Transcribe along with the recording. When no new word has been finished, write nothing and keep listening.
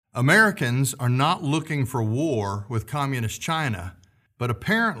Americans are not looking for war with Communist China, but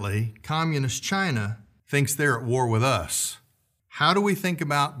apparently Communist China thinks they're at war with us. How do we think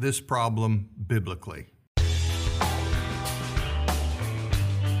about this problem biblically?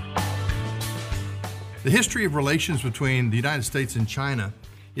 The history of relations between the United States and China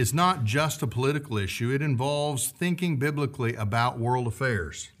is not just a political issue. It involves thinking biblically about world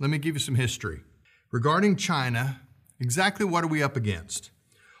affairs. Let me give you some history. Regarding China, exactly what are we up against?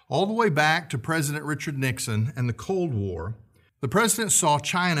 All the way back to President Richard Nixon and the Cold War, the president saw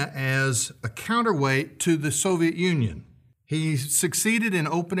China as a counterweight to the Soviet Union. He succeeded in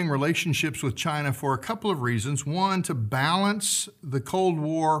opening relationships with China for a couple of reasons. One, to balance the Cold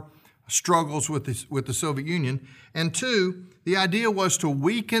War struggles with the Soviet Union. And two, the idea was to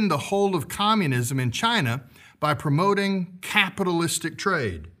weaken the hold of communism in China by promoting capitalistic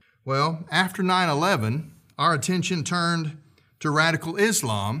trade. Well, after 9/11, our attention turned to radical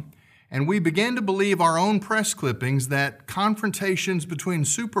Islam, and we began to believe our own press clippings that confrontations between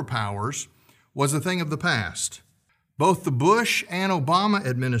superpowers was a thing of the past. Both the Bush and Obama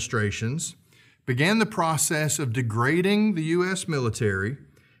administrations began the process of degrading the U.S. military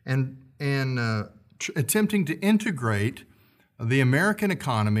and attempting to integrate the American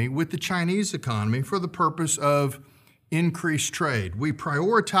economy with the Chinese economy for the purpose of increased trade. We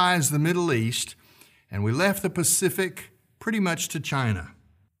prioritized the Middle East, and we left the Pacific pretty much to China.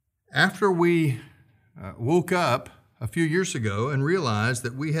 After we woke up a few years ago and realized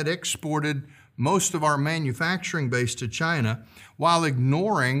that we had exported most of our manufacturing base to China while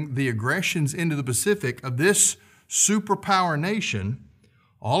ignoring the aggressions into the Pacific of this superpower nation,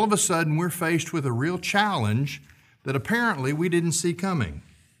 all of a sudden we're faced with a real challenge that apparently we didn't see coming.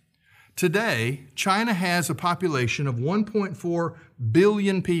 Today, China has a population of 1.4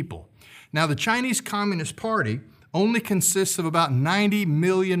 billion people. Now, the Chinese Communist Party only consists of about 90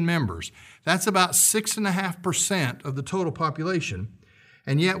 million members. That's about 6.5% of the total population.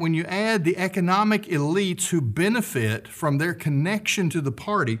 And yet, when you add the economic elites who benefit from their connection to the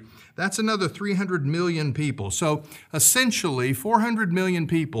party, that's another 300 million people. So essentially, 400 million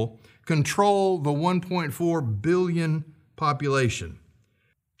people control the 1.4 billion population.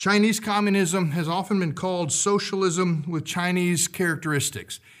 Chinese communism has often been called socialism with Chinese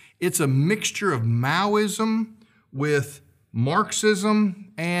characteristics. It's a mixture of Maoism with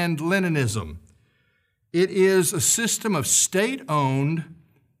Marxism and Leninism. It is a system of state-owned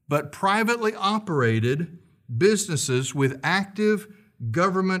but privately operated businesses with active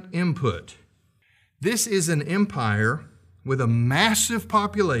government input. This is an empire with a massive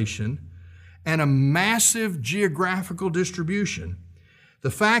population and a massive geographical distribution.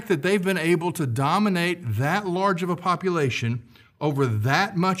 The fact that they've been able to dominate that large of a population over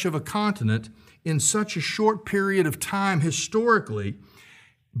that much of a continent in such a short period of time historically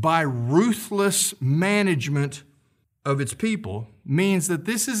by ruthless management of its people means that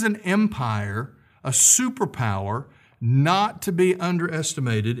this is an empire, a superpower, not to be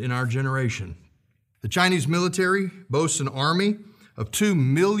underestimated in our generation. The Chinese military boasts an army of 2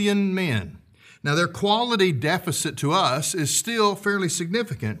 million men. Now, their quality deficit to us is still fairly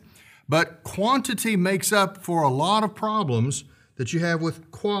significant, but quantity makes up for a lot of problems that you have with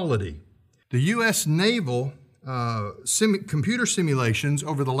quality. The U.S. naval computer simulations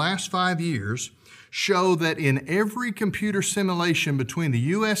over the last 5 years show that in every computer simulation between the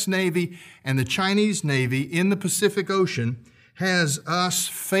U.S. Navy and the Chinese Navy in the Pacific Ocean has us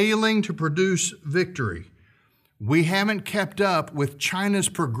failing to produce victory. We haven't kept up with China's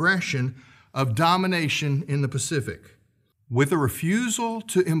progression of domination in the Pacific. With a refusal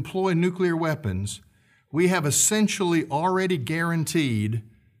to employ nuclear weapons, we have essentially already guaranteed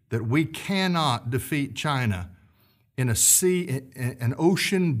that we cannot defeat China in an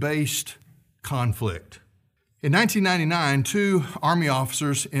ocean-based conflict. In 1999, 2 Army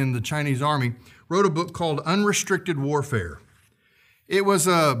officers in the Chinese Army wrote a book called Unrestricted Warfare. It was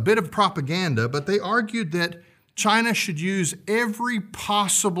a bit of propaganda, but they argued that China should use every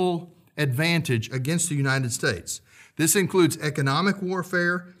possible advantage against the United States. This includes economic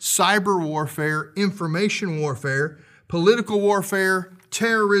warfare, cyber warfare, information warfare, political warfare,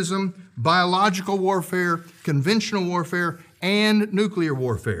 terrorism, biological warfare, conventional warfare, and nuclear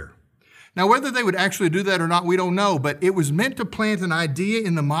warfare. Now, whether they would actually do that or not, we don't know, but it was meant to plant an idea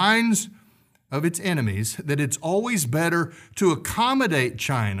in the minds of its enemies that it's always better to accommodate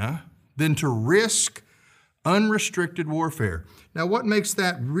China than to risk unrestricted warfare. Now, what makes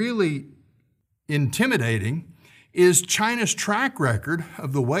that really intimidating is China's track record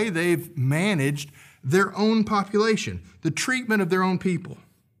of the way they've managed their own population, the treatment of their own people.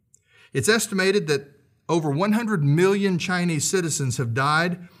 It's estimated that over 100 million Chinese citizens have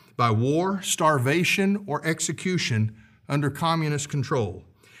died by war, starvation, or execution under communist control.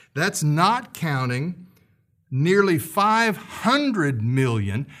 That's not counting nearly 500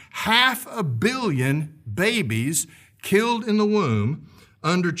 million, 500 million babies killed in the womb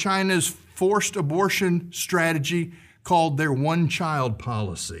under China's forced abortion strategy called their one-child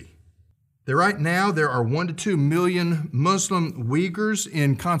policy. Right now, there are 1 to 2 million Muslim Uyghurs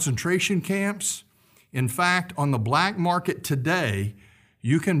in concentration camps. In fact, on the black market today,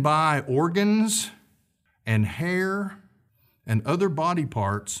 you can buy organs and hair and other body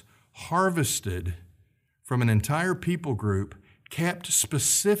parts harvested from an entire people group kept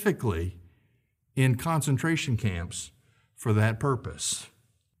specifically in concentration camps for that purpose.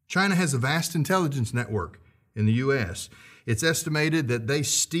 China has a vast intelligence network in the U.S. It's estimated that they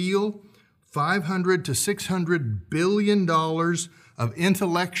steal $500 to $600 billion of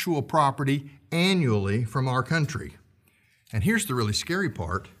intellectual property annually from our country. And here's the really scary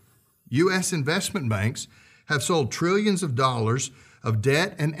part. U.S. investment banks have sold trillions of dollars of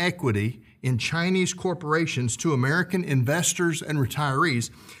debt and equity in Chinese corporations to American investors and retirees,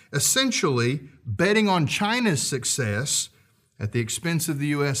 essentially betting on China's success at the expense of the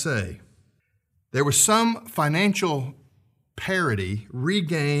USA. There was some financial parity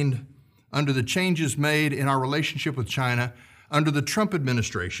regained under the changes made in our relationship with China under the Trump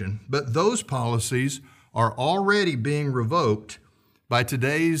administration, but those policies are already being revoked by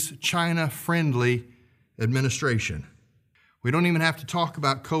today's China-friendly administration. We don't even have to talk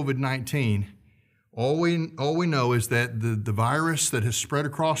about COVID-19. All we know is that the virus that has spread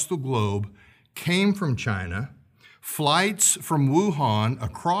across the globe came from China. Flights from Wuhan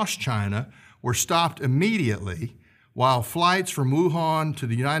across China were stopped immediately, while flights from Wuhan to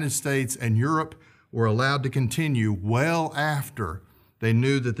the United States and Europe were allowed to continue well after they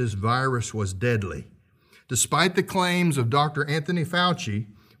knew that this virus was deadly. Despite the claims of Dr. Anthony Fauci,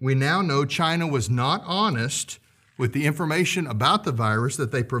 we now know China was not honest with the information about the virus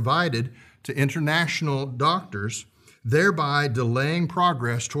that they provided to international doctors, thereby delaying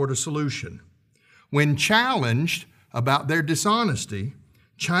progress toward a solution. When challenged about their dishonesty,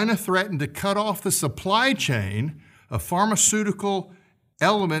 China threatened to cut off the supply chain of pharmaceutical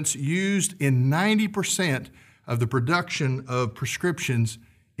elements used in 90% of the production of prescriptions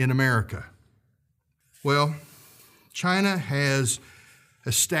in America. Well, China has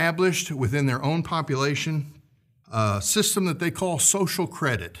established within their own population a system that they call social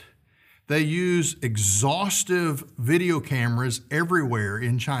credit. They use exhaustive video cameras everywhere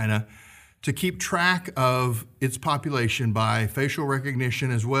in China to keep track of its population by facial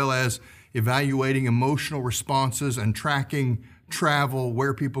recognition, as well as evaluating emotional responses and tracking travel,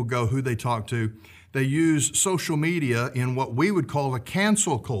 where people go, who they talk to. They use social media in what we would call a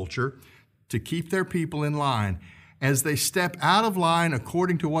cancel culture to keep their people in line. As they step out of line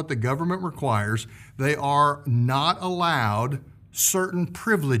according to what the government requires, they are not allowed certain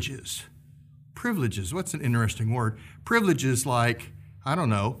privileges. Privileges, what's an interesting word? Privileges like,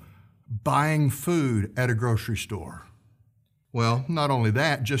 buying food at a grocery store. Well, not only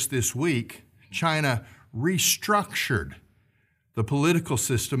that, just this week, China restructured the political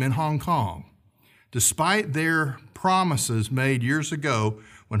system in Hong Kong. Despite their promises made years ago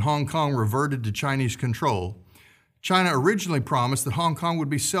when Hong Kong reverted to Chinese control, China originally promised that Hong Kong would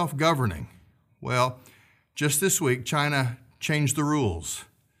be self-governing. Well, just this week, China changed the rules.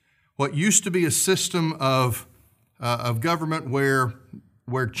 What used to be a system of government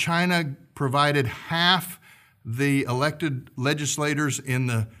where China provided half the elected legislators in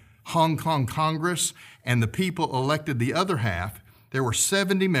the Hong Kong Congress and the people elected the other half. There were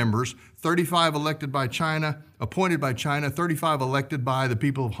 70 members, 35 elected by China, appointed by China, 35 elected by the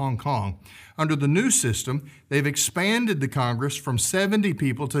people of Hong Kong. Under the new system, they've expanded the Congress from 70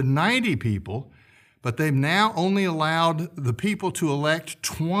 people to 90 people, but they've now only allowed the people to elect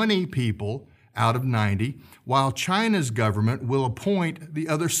 20 people out of 90, while China's government will appoint the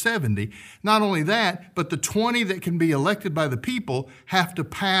other 70. Not only that, but the 20 that can be elected by the people have to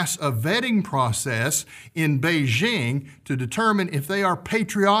pass a vetting process in Beijing to determine if they are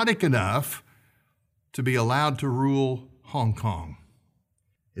patriotic enough to be allowed to rule Hong Kong.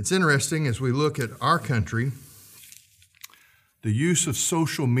 It's interesting as we look at our country, the use of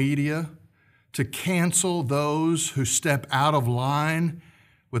social media to cancel those who step out of line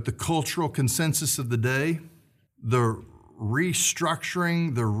with the cultural consensus of the day, the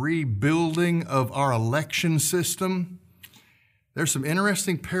restructuring, the rebuilding of our election system. There's some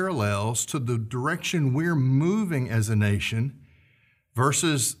interesting parallels to the direction we're moving as a nation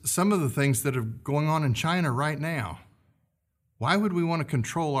versus some of the things that are going on in China right now. Why would we want to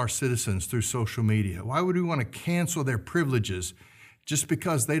control our citizens through social media? Why would we want to cancel their privileges just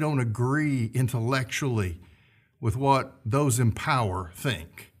because they don't agree intellectually with what those in power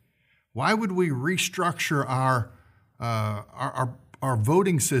think? Why would we restructure our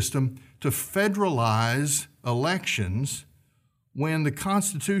voting system to federalize elections when the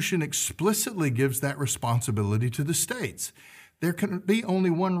Constitution explicitly gives that responsibility to the states? There can be only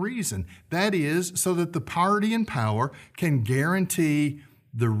one reason. That is so that the party in power can guarantee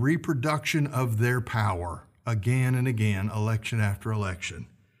the reproduction of their power again and again, election after election.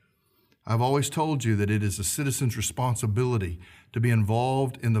 I've always told you that it is a citizen's responsibility to be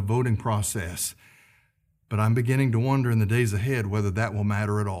involved in the voting process, but I'm beginning to wonder in the days ahead whether that will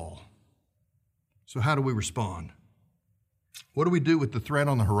matter at all. So how do we respond? What do we do with the threat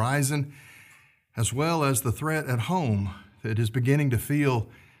on the horizon, as well as the threat at home that is beginning to feel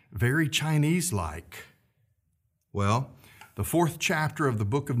very Chinese-like? Well, the 4th chapter of the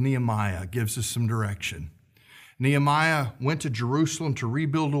book of Nehemiah gives us some direction. Nehemiah went to Jerusalem to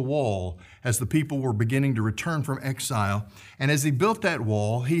rebuild a wall as the people were beginning to return from exile. And as he built that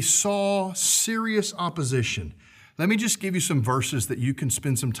wall, he saw serious opposition. Let me just give you some verses that you can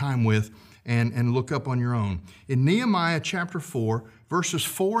spend some time with and look up on your own. In Nehemiah chapter 4, verses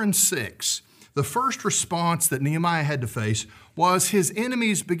 4 and 6, the first response that Nehemiah had to face was his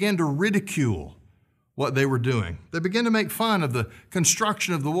enemies began to ridicule what they were doing. They began to make fun of the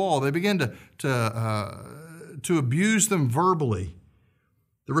construction of the wall. They began to abuse them verbally.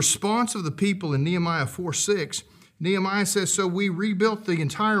 The response of the people in Nehemiah 4:6, Nehemiah says, "So we rebuilt the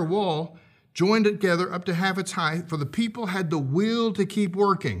entire wall, joined it together up to half its height, for the people had the will to keep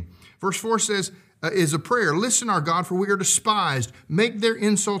working." Verse 4 says, is a prayer. "Listen, our God, for we are despised. Make their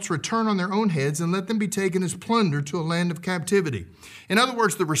insults return on their own heads, and let them be taken as plunder to a land of captivity." In other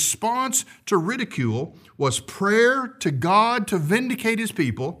words, the response to ridicule was prayer to God to vindicate his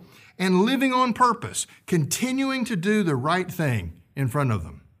people and living on purpose, continuing to do the right thing in front of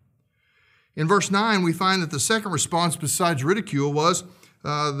them. In verse 9, we find that the second response besides ridicule was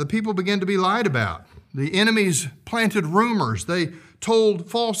the people began to be lied about. The enemies planted rumors. They told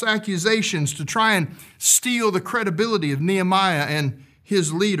false accusations to try and steal the credibility of Nehemiah and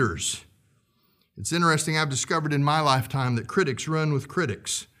his leaders. It's interesting, I've discovered in my lifetime that critics run with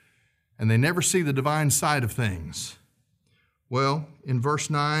critics, and they never see the divine side of things. Well, in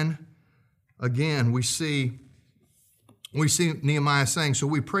verse 9, again, we see Nehemiah saying, "So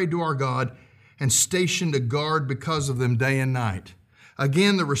we prayed to our God and stationed a guard because of them day and night."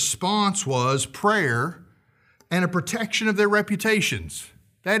 Again, the response was prayer and a protection of their reputations.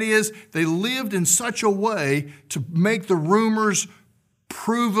 That is, they lived in such a way to make the rumors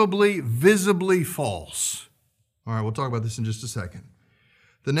provably, visibly false. All right, we'll talk about this in just a second.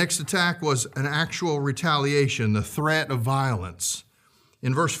 The next attack was an actual retaliation, the threat of violence.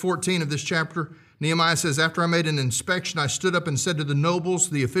 In verse 14 of this chapter, Nehemiah says, "After I made an inspection, I stood up and said to the nobles,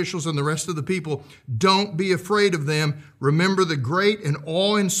 the officials, and the rest of the people, 'Don't be afraid of them. Remember the great and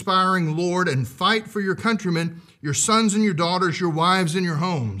awe-inspiring Lord and fight for your countrymen, your sons and your daughters, your wives and your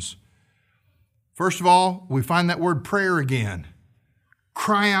homes.'" First of all, we find that word prayer again.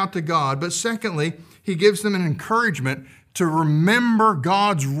 Cry out to God. But secondly, he gives them an encouragement to remember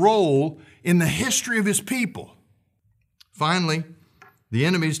God's role in the history of his people. Finally, the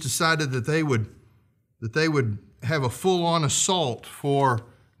enemies decided that they would have a full-on assault for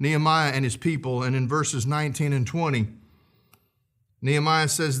Nehemiah and his people. And in verses 19 and 20, Nehemiah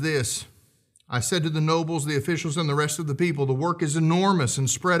says this, "I said to the nobles, the officials, and the rest of the people, the work is enormous and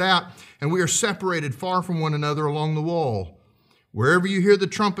spread out, and we are separated far from one another along the wall. Wherever you hear the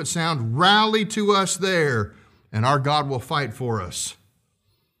trumpet sound, rally to us there, and our God will fight for us."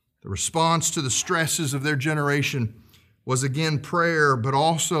 The response to the stresses of their generation was again prayer, but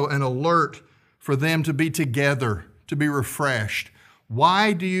also an alert for them to be together, to be refreshed.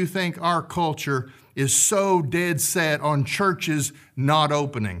 Why do you think our culture is so dead set on churches not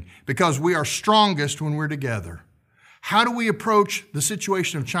opening? Because we are strongest when we're together. How do we approach the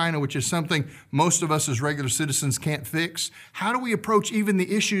situation of China, which is something most of us as regular citizens can't fix? How do we approach even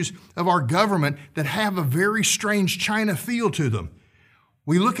the issues of our government that have a very strange China feel to them?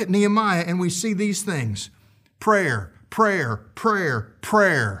 We look at Nehemiah and we see these things. Prayer, prayer, prayer,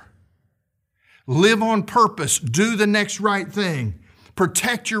 prayer. Live on purpose. Do the next right thing.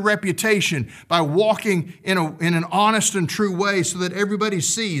 Protect your reputation by walking in an honest and true way so that everybody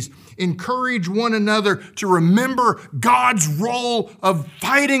sees. Encourage one another to remember God's role of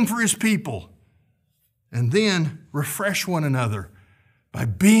fighting for his people. And then refresh one another by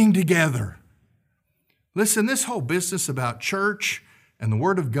being together. Listen, this whole business about church and the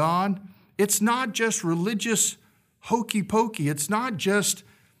Word of God, it's not just religious hokey pokey. It's not just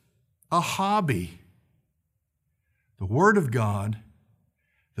a hobby. The Word of God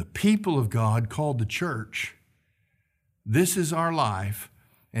the people of God called the church. This is our life.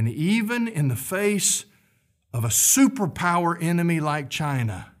 And even in the face of a superpower enemy like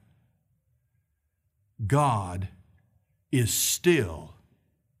China, God is still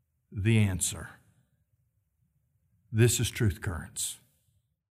the answer. This is Truth Currents.